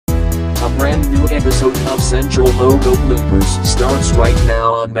A brand new episode of Central Logo Bloopers starts right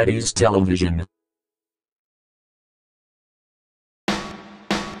now on Metis television.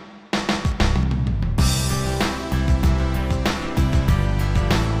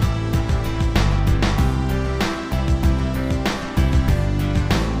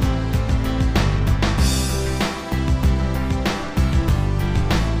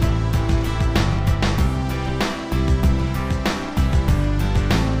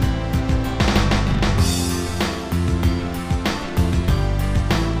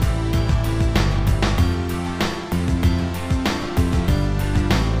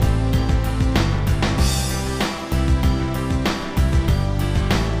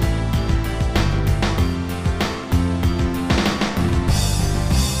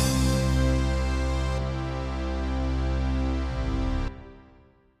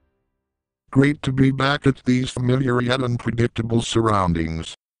 Great to be back at these familiar yet unpredictable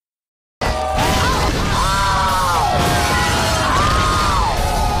surroundings.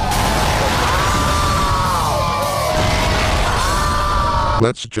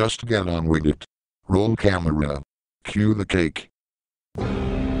 Let's just get on with it. Roll camera. Cue the cake.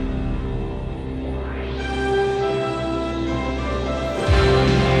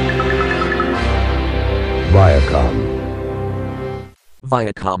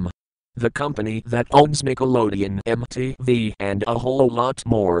 Viacom. The company that owns Nickelodeon, MTV, and a whole lot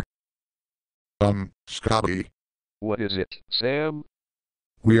more. Scotty. What is it, Sam?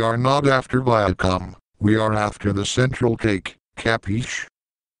 We are not after Viacom. We are after the central cake, capiche?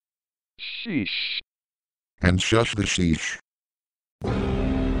 Sheesh. And shush the sheesh.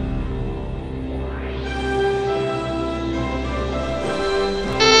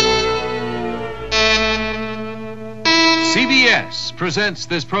 CBS presents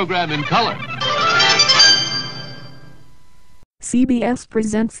this program in color. CBS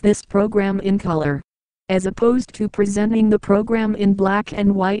presents this program in color, as opposed to presenting the program in black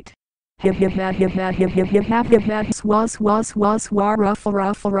and white. Ruffle.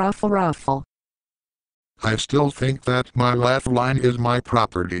 I still think that my laugh line is my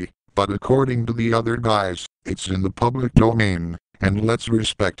property, but according to the other guys, it's in the public domain, and let's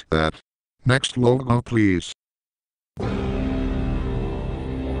respect that. Next logo please.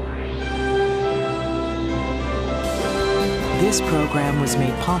 This program was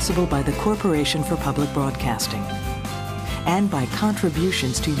made possible by the Corporation for Public Broadcasting and by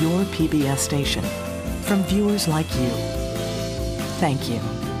contributions to your PBS station from viewers like you. Thank you.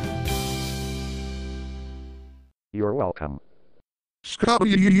 You're welcome.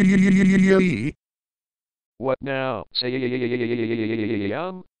 Scotty. What now,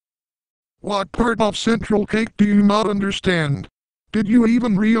 Sam? What part of Central Cake do you not understand? Did you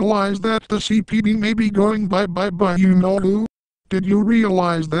even realize that the CPD may be going bye you know who? Did you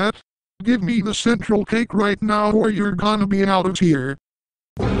realize that? Give me the Central Cake right now or you're gonna be out of here.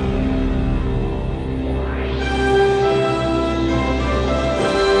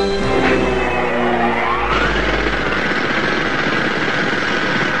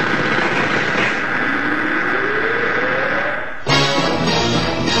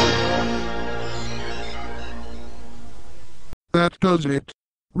 That does it.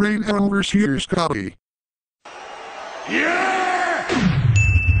 Rain hours here, Scotty. Yeah!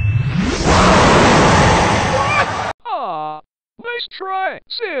 Ah, nice try,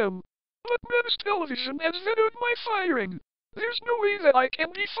 Sam. But Metis television has videoed my firing. There's no way that I can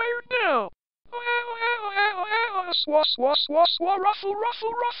be fired now.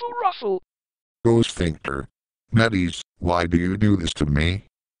 Ruffle. Ghost thinker. Metis, why do you do this to me?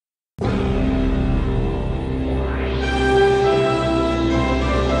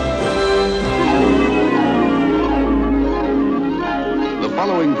 The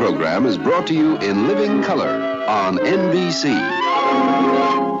following program is brought to you in living color on NBC.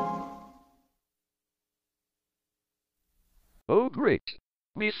 Oh great.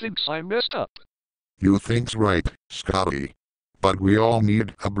 Methinks I messed up. You think's right, Scotty. But we all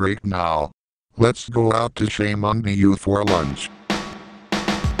need a break now. Let's go out to Shame on You for lunch.